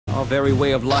Our very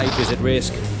way of life is at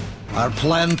risk. Our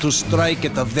plan to strike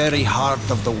at the very heart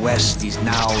of the West is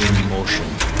now in motion.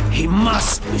 He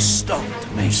must be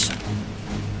stopped, Mason.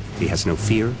 He has no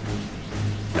fear,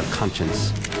 no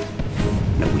conscience,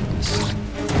 no weakness.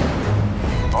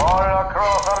 All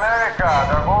across America,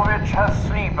 Dragovich has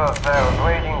sleeper cells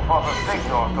waiting for the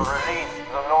signal to release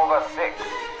the Nova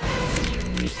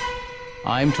 6.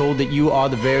 I'm told that you are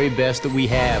the very best that we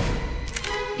have.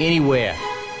 Anywhere.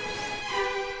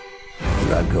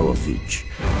 Dragovich,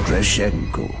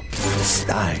 Dreshenko,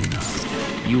 Steiner.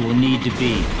 You will need to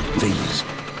be. These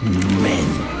men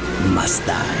must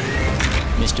die.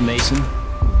 Mr. Mason?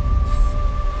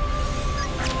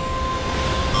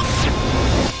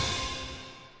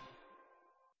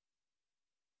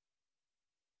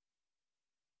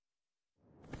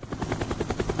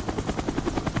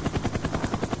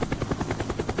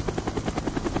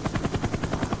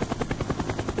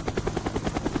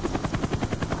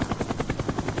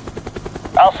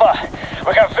 Alpha,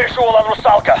 we got visual on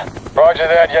Rusalka. Roger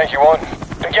that, Yankee 1.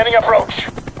 Beginning approach.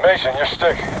 Mason, your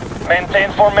stick. Maintain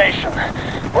formation.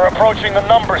 We're approaching the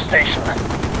number station.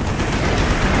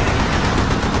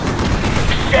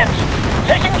 Shit!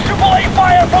 Taking AAA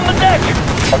fire from the deck!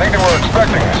 I think they were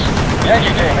expecting us.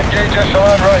 Yankee team, engage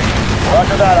echelon right.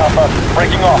 Roger that, Alpha.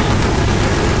 Breaking off.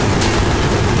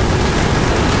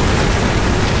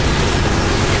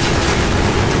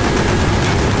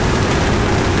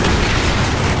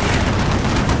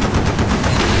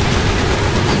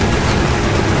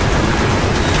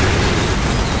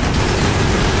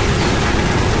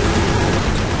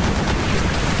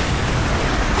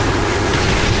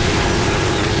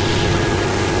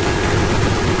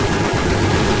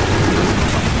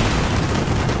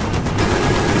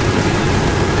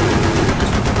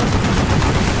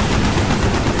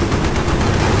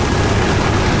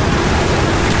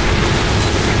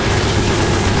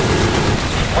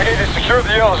 Secure the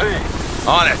LZ.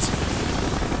 On it.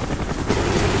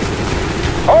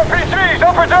 RPGs,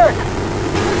 upper deck!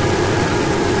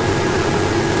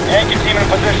 Yankee team in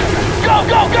position. Go,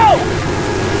 go, go!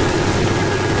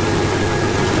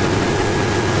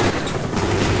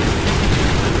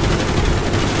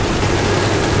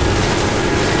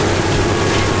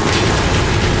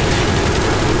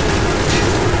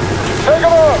 Take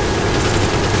them out!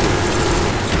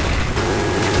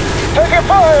 Taking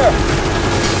fire!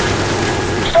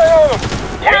 Stay on them!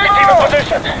 Yankee team in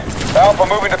position. Alpha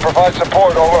moving to provide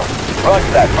support, over.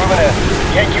 Roger that, moving in.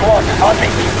 Yankee 1, on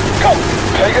me. Go!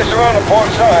 Take us around the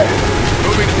port side.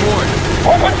 Moving forward.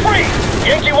 Open free!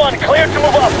 Yankee 1, clear to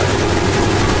move up.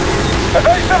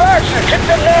 Evasive action! Hit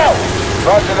them now!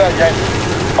 Roger that,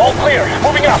 Yankee. All clear,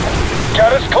 moving up.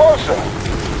 Get us closer.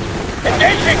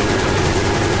 Engaging!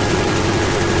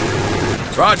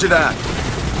 Roger that.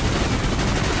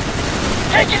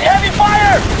 Taking heavy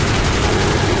fire!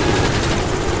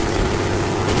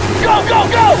 Go, go,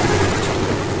 go!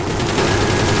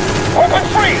 Open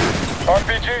free!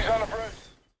 RPGs on the bridge.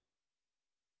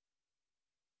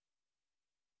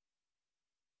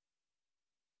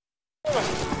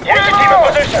 Yankee team in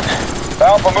position.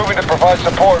 Alpha moving to provide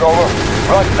support, over.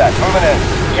 Roger that, moving in.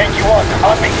 Yankee 1,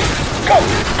 on me. Go!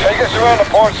 Take us around the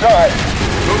port side.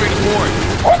 Moving forward.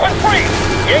 Open free!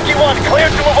 Yankee 1, clear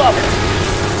to move up.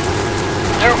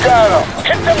 You got them.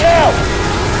 Hit them now!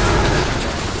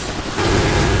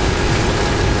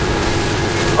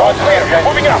 All clear,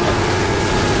 moving up.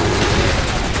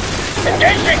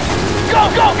 Engaging! Go,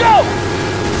 go, go!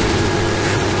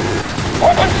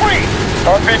 Open free!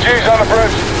 RPGs on the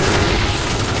bridge.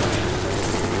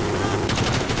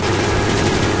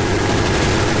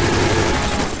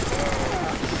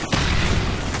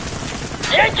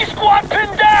 Yankee squad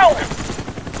pinned down!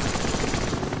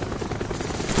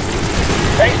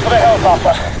 Thanks for the help,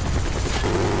 Alpha.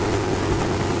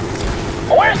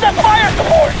 Where's the fire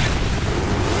support?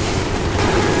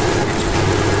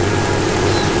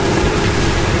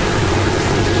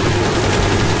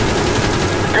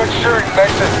 Good shooting,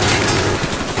 Mason.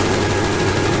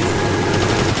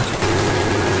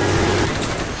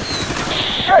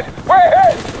 Shit! We're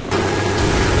ahead!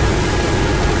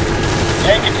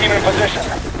 Yankee team in position.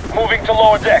 Moving to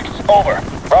lower decks. Over.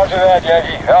 Roger that,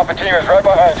 Yankee. Alpha team is right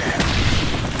behind you.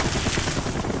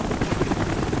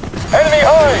 Enemy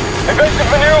high! Evasive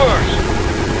maneuvers!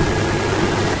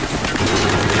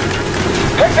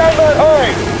 Take down that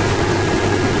high!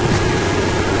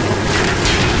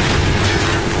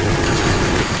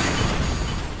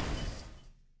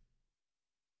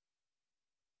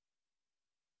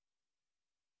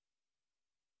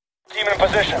 Team in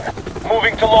position.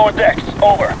 Moving to lower decks.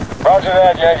 Over. Roger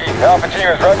that, Yankee. Alpha team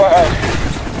is right behind you.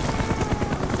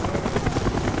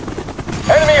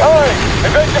 Enemy high!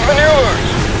 Evasive maneuvers!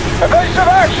 Evasive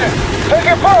action!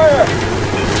 Taking fire!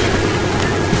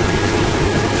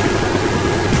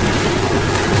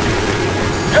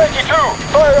 Yankee 2,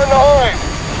 fire on the hind!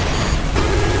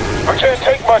 We can't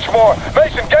take much more.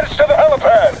 Mason, get us to the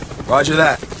helipad! Roger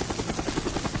that.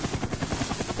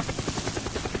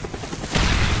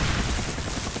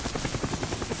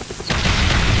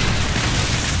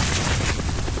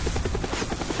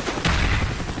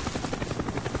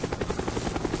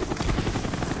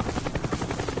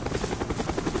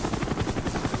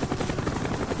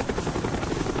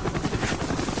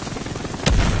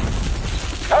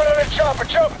 Out on the chopper,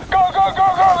 jump! Go, go, go,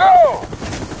 go, go!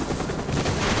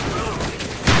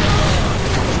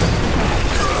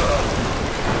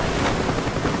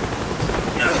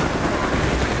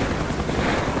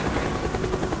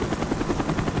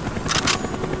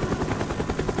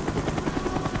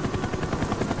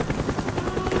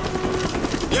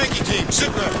 Yankee team, sit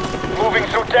rep. Moving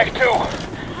through deck 2.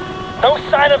 No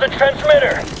sign of the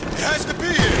transmitter. It has to be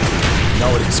here.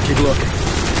 No, it is. Keep looking.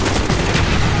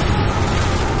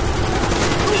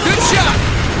 Good shot!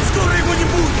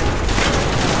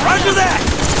 Roger that!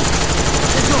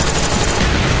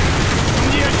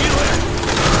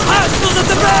 Hostiles at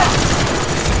the back!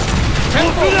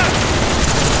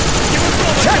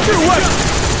 Check your weapon!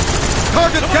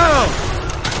 Target down!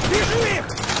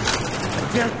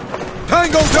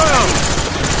 Tango down!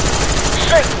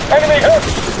 Shit! Enemy hit!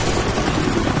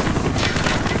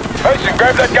 Mason,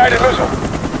 grab that guided missile.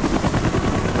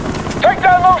 Take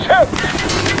down those hips!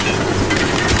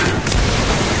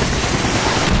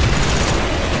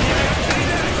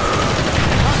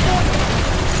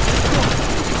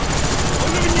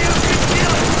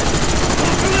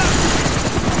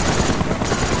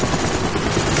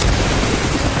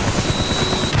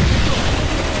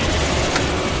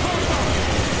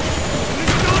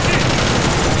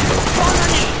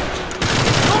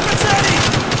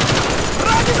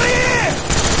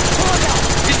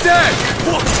 He's dead!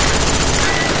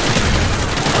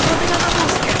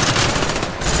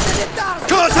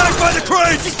 Contact by the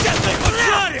crates!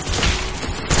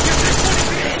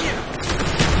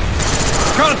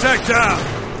 Contact down!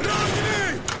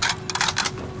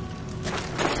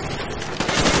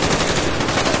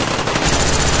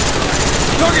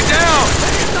 Target down!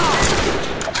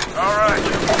 All right.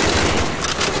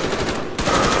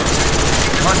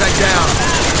 Contact down!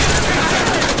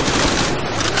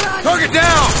 Target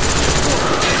down!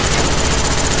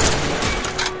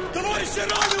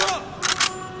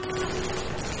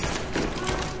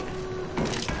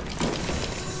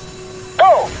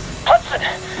 Go! Hudson,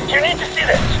 you need to see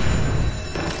this.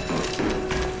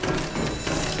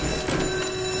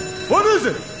 What is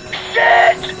it?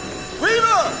 Shit!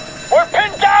 Weaver! We're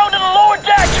pinned down in the lower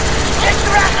deck! Get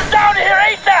your asses down here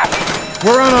ASAP!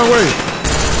 We're on our way.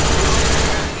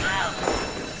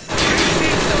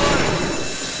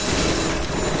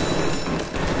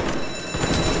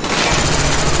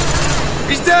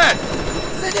 He's dead!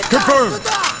 Confirmed.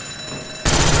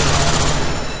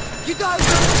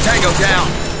 Tango down!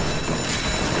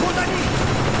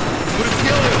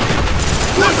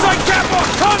 Left side cap off!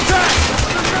 Contact!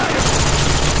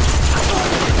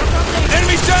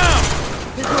 Enemy down!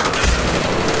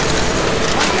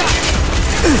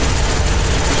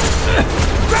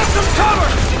 Grab some cover!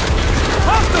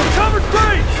 Hostile covered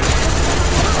crates!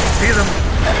 See them?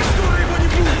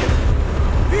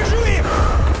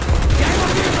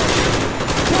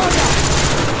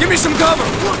 Give me some cover!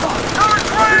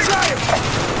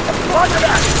 Roger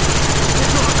that!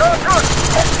 Good.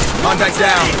 Contact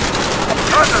down!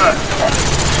 Roger that!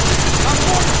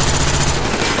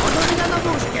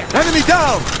 Enemy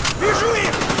down!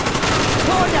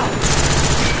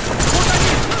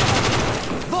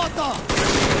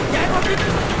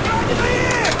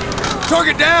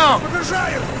 Target down!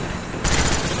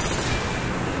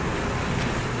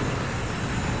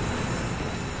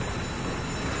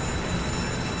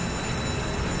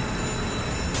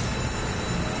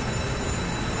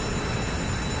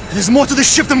 There's more to this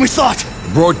ship than we thought!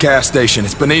 Broadcast station,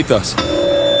 it's beneath us.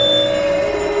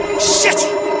 Shit!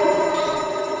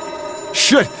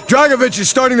 Shit! Dragovich is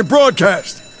starting the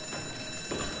broadcast!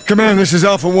 Command, this is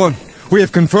Alpha 1. We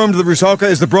have confirmed the Rusalka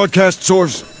is the broadcast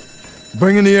source.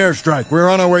 Bring in the airstrike. We're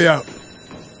on our way out.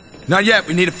 Not yet,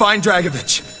 we need to find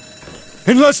Dragovich.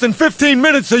 In less than 15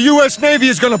 minutes, the U.S. Navy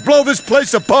is gonna blow this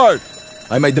place apart!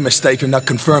 I made the mistake of not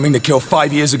confirming the kill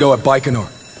 5 years ago at Baikonur.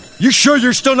 You sure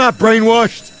you're still not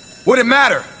brainwashed? Would it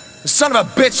matter? The son of a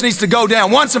bitch needs to go down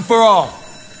once and for all.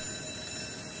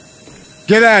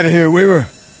 Get out of here, Weaver.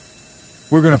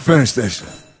 We're gonna finish this.